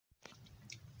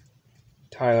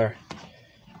Tyler,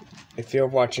 if you're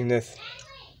watching this,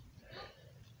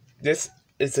 this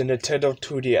is a Nintendo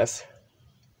 2DS.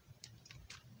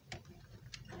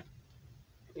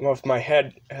 With my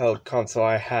handheld console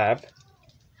I have.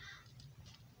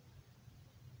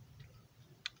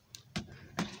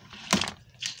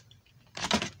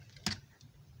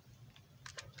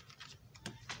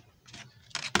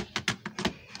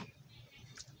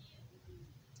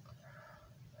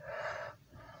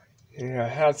 Yeah, I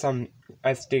have some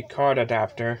SD card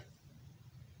adapter.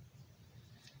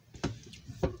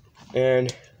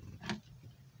 And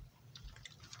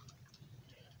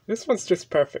this one's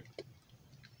just perfect.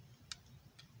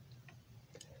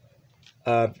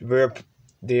 Where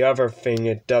the other thing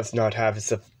it does not have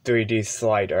is a 3D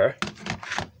slider.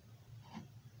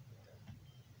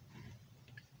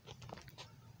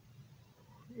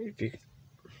 If you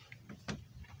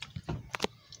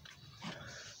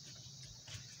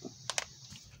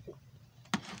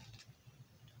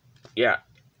yeah.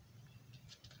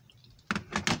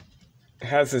 It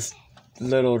has this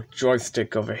little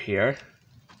joystick over here.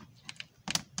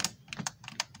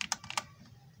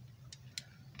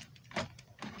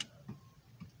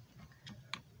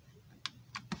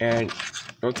 And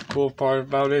what's the cool part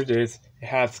about it is it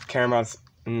has cameras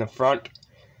in the front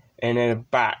and in the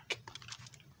back.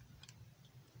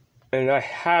 And I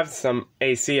have some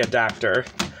AC adapter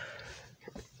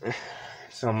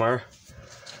somewhere.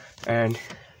 And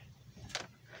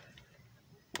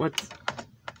what's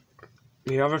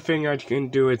the other thing I can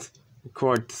do is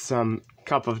record some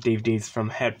couple of DVDs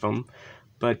from headphone,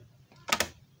 but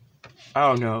I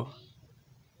don't know.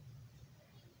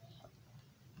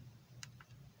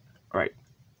 Right.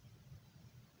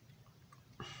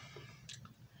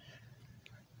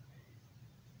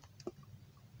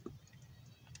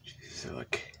 Jesus,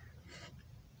 look.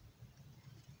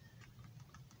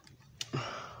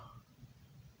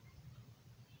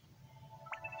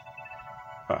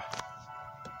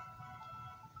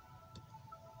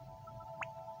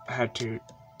 I had to,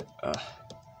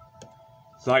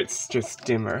 light's just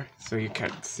dimmer, so you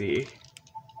can't see.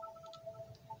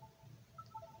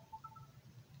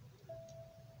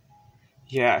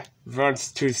 Yeah,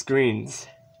 runs 2 screens.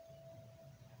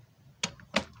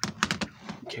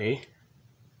 Okay.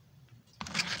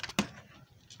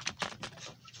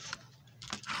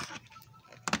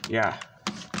 Yeah.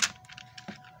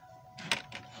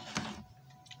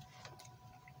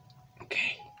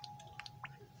 Okay.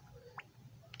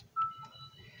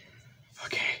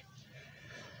 Okay.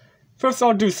 First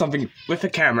I'll do something with the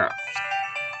camera.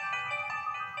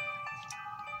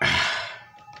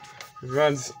 It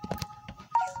runs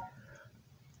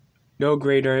no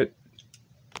greater.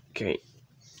 Okay.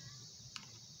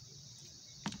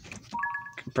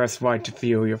 Press Y to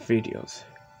view your videos.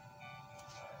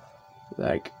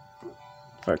 Like,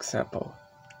 for example.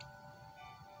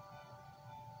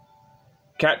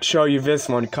 Can't show you this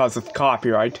one because of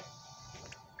copyright.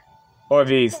 Or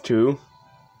these two.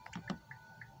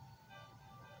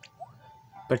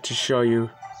 But to show you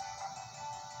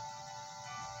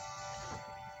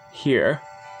here.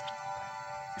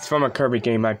 It's from a Kirby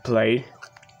game I played.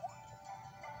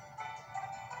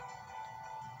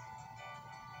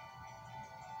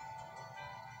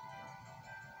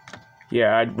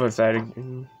 Yeah, I was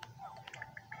adding.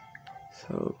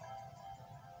 So,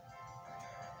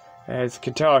 as you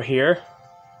can tell here,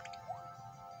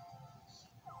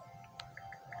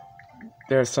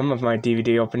 there's some of my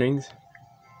DVD openings.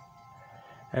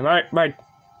 And I might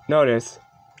notice.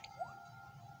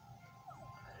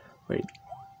 Wait.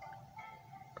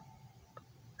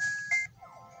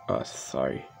 Oh,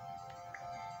 sorry.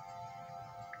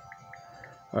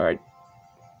 Alright.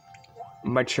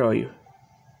 Might show you.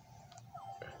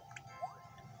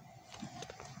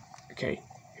 Okay,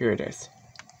 here it is.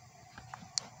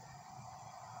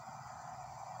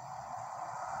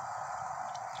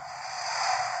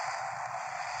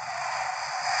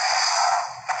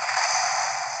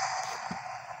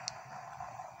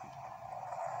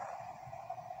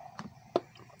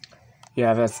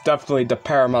 Yeah, that's definitely the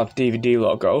Paramount DVD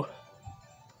logo.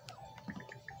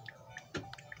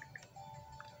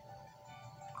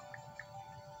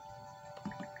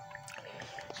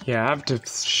 Yeah, I have to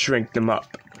shrink them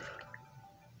up.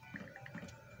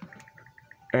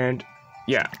 And,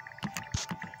 yeah.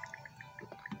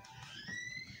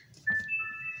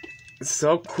 What's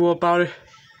so cool about it?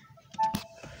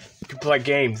 You can play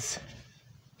games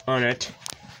on it.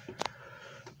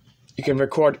 You can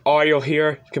record audio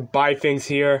here. You can buy things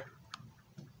here.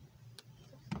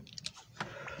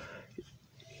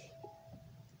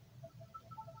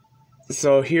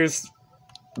 So here's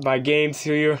my games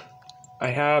here I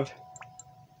have.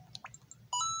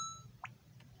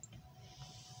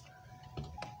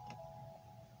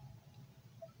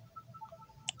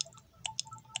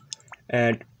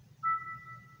 And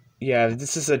yeah,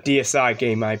 this is a DSi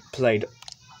game I played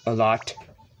a lot.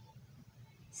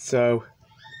 So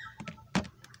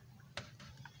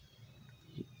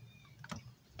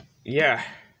yeah.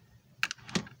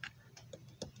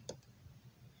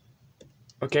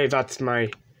 Okay, that's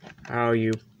how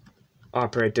you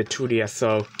operate the 2DS.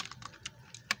 So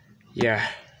yeah.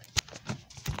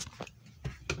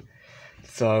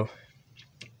 So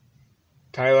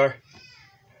Tyler,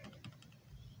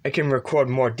 I can record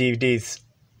more DVDs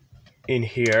in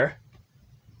here.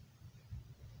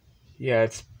 Yeah,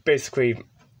 it's basically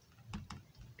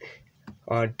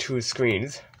on 2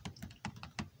 screens.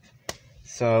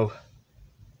 So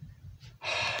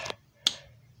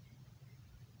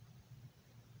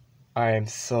I am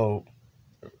so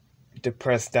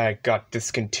depressed that I got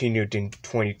discontinued in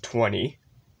 2020.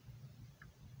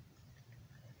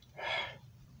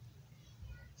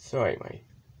 So anyway,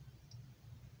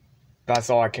 that's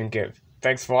all I can give.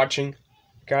 Thanks for watching,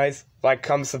 guys. Like,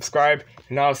 comment, subscribe,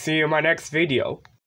 and I'll see you in my next video.